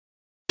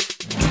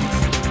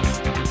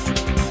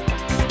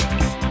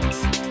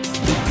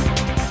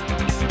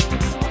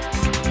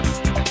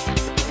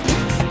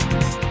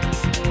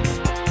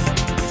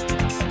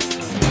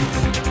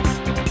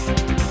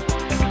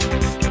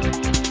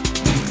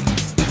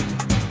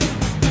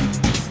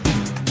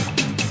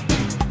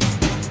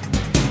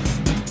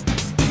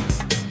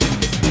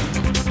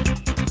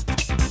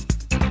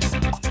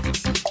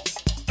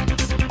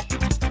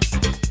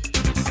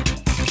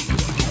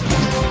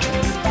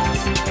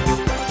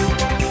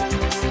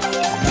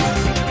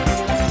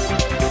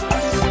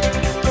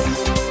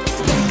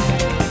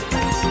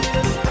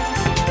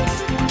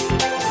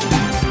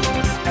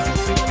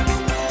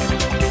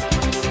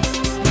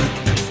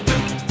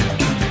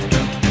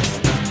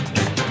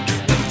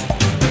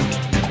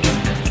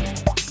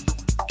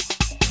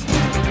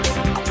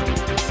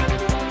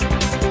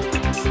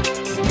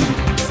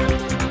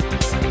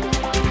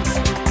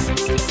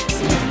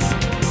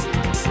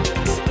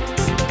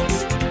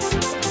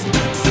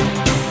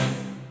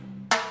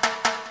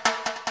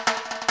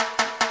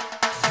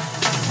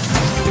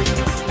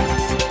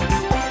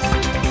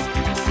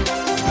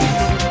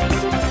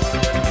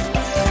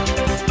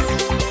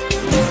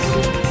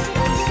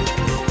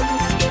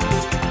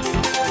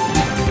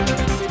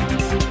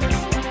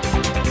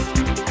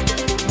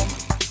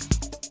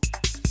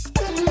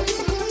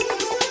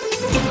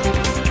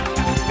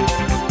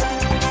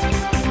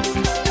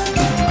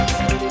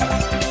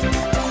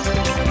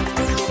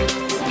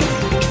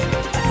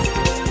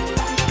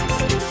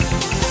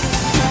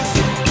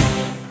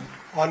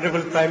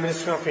Honorable Prime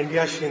Minister of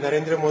India, Shri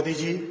Narendra Modi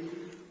ji,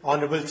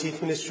 Honorable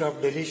Chief Minister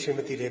of Delhi,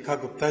 Srimati Rekha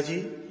Gupta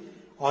ji,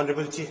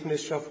 Honorable Chief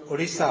Minister of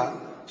Odisha,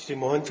 Shri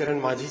Mohan Charan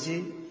Majhi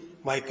ji,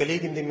 my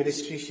colleague in the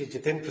ministry, Shri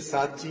Jiten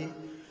Prasad ji,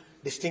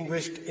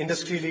 distinguished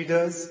industry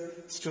leaders,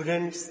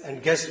 students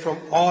and guests from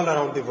all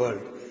around the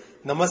world.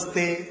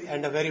 Namaste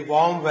and a very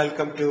warm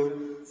welcome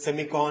to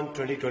Semicon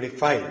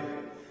 2025.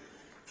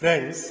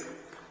 Friends,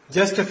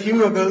 just a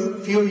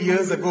few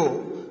years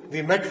ago,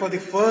 we met for the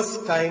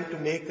first time to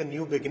make a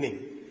new beginning.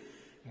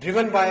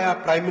 Driven by our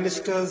Prime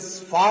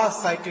Minister's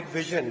far-sighted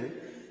vision,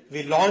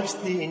 we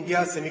launched the India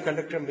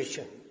Semiconductor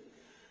mission.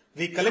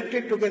 We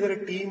collected together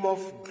a team of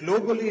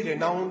globally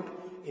renowned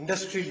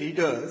industry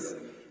leaders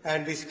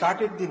and we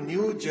started the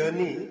new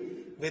journey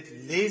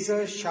with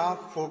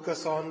laser-sharp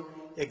focus on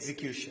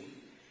execution.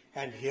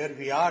 And here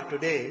we are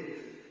today.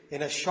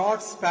 In a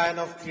short span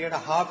of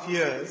 3.5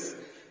 years,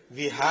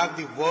 we have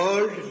the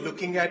world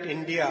looking at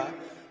India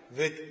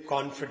with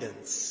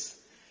confidence.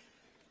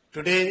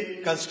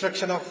 Today,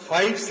 construction of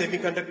 5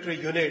 semiconductor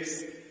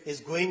units is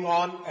going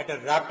on at a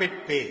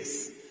rapid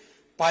pace.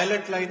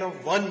 Pilot line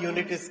of 1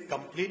 unit is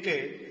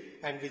completed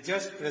and we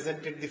just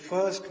presented the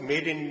first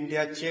Made in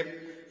India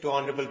chip to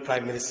Honorable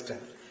Prime Minister.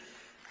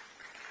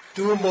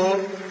 Two more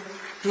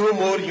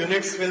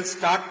units will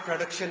start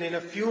production in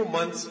a few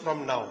months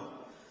from now.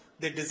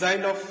 The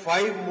design of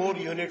 5 more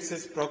units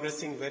is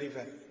progressing very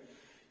well.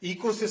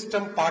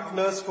 Ecosystem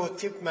partners for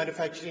chip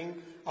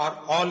manufacturing are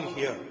all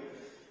here.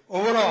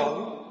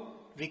 Overall,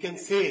 we can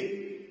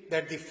say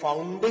that the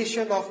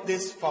foundation of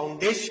this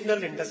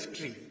foundational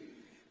industry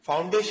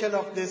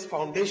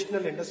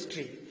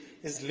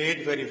is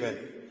laid very well.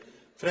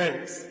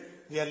 Friends,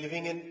 we are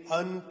living in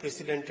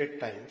unprecedented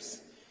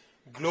times.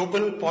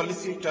 Global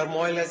policy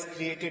turmoil has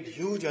created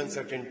huge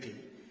uncertainty.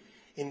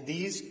 In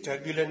these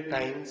turbulent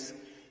times,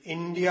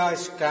 India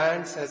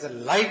stands as a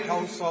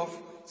lighthouse of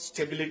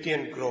stability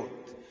and growth.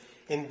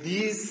 In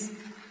these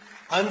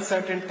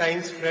uncertain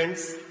times,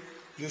 friends,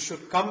 you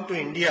should come to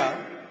India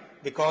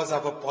because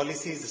our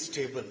policy is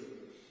stable.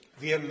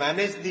 We have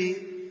managed the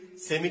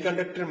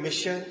semiconductor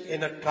mission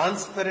in a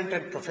transparent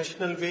and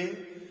professional way.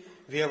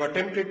 We have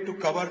attempted to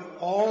cover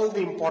all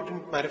the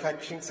important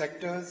manufacturing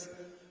sectors,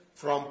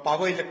 from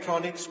power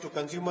electronics to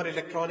consumer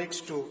electronics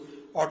to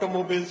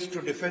automobiles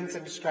to defense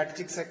and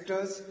strategic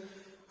sectors.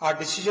 Our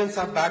decisions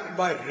are backed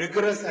by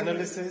rigorous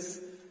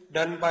analysis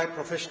done by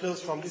professionals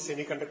from the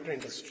semiconductor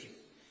industry.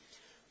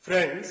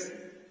 Friends,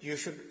 you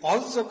should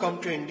also come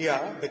to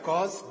India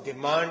because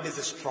demand is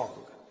strong.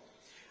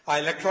 Our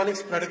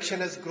electronics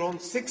production has grown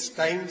 6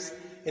 times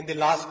in the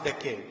last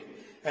decade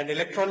and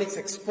electronics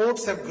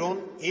exports have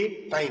grown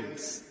 8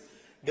 times.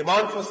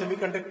 Demand for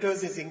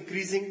semiconductors is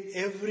increasing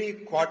every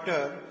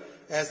quarter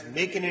as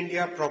Make in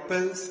India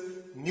propels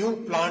new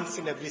plants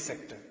in every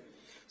sector.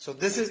 So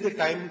this is the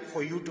time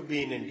for you to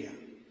be in India.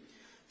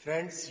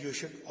 Friends, you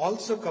should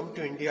also come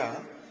to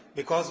India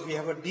because we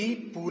have a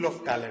deep pool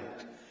of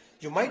talent.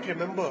 You might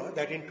remember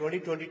that in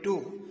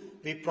 2022,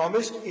 we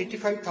promised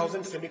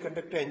 85,000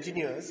 semiconductor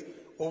engineers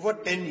over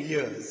 10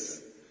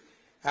 years.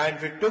 And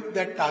we took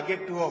that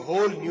target to a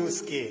whole new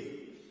scale.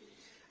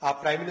 Our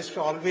Prime Minister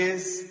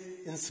always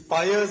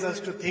inspires us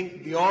to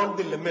think beyond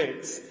the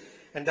limits,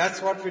 and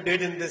that's what we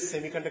did in this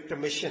semiconductor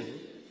mission.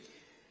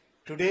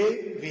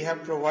 Today, we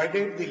have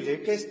provided the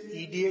latest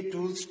EDA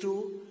tools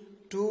to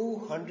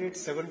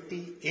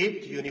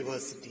 278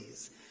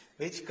 universities.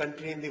 Which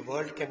country in the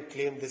world can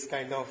claim this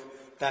kind of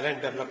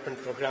talent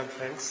development program,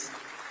 friends?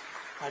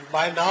 And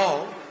by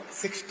now,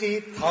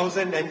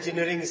 60,000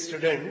 engineering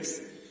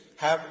students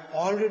have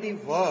already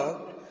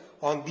worked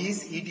on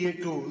these EDA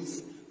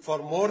tools for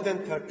more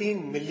than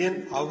 13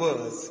 million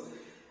hours.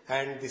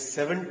 And the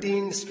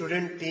 17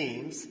 student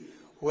teams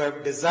who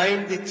have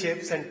designed the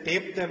chips and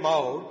taped them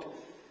out,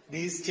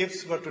 these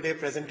chips were today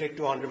presented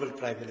to Honorable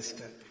Prime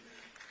Minister.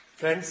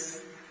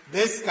 Friends,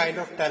 this kind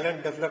of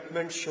talent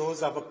development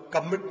shows our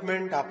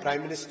commitment, our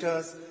Prime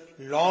Minister's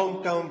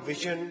long-term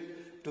vision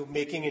to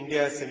making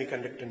India a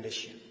semiconductor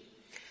nation.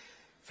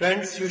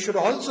 Friends, you should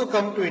also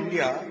come to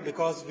India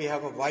because we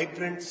have a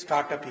vibrant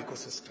startup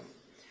ecosystem.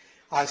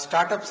 Our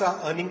startups are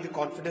earning the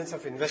confidence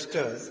of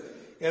investors.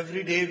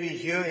 Every day we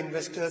hear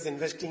investors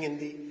investing in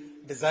the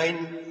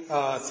design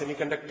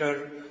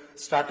semiconductor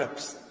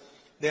startups.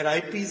 Their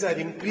IPs are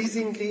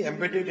increasingly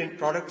embedded in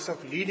products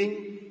of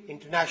leading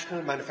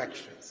international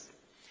manufacturers.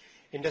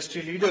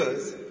 Industry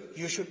leaders,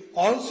 you should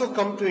also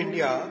come to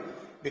India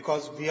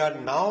because we are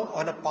now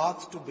on a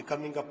path to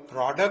becoming a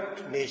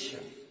product nation.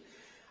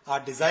 Our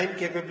design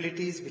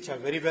capabilities, which are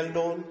very well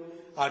known,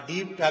 our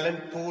deep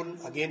talent pool,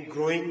 again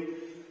growing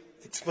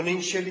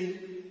exponentially,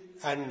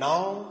 and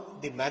now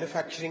the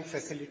manufacturing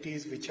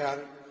facilities which are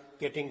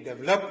getting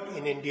developed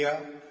in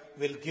India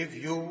will give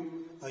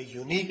you a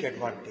unique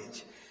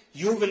advantage.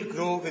 You will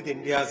grow with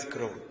India's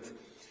growth.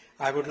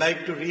 I would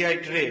like to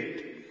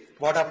reiterate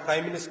what our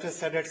Prime Minister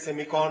said at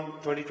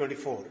Semicon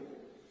 2024.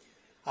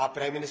 Our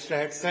Prime Minister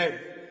had said,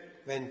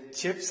 when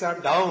chips are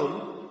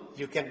down,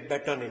 you can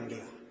bet on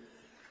India.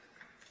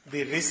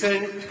 The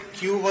recent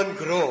Q1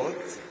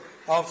 growth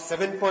of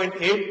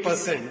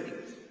 7.8%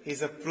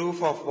 is a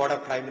proof of what our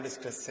Prime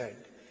Minister said.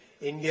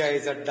 India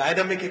is a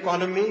dynamic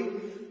economy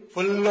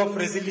full of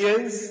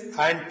resilience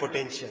and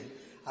potential.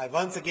 I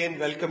once again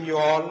welcome you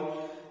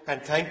all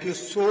and thank you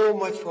so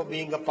much for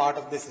being a part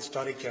of this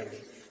historic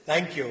journey.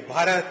 Thank you.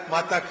 Bharat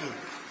Mata Ki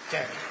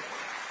Jai.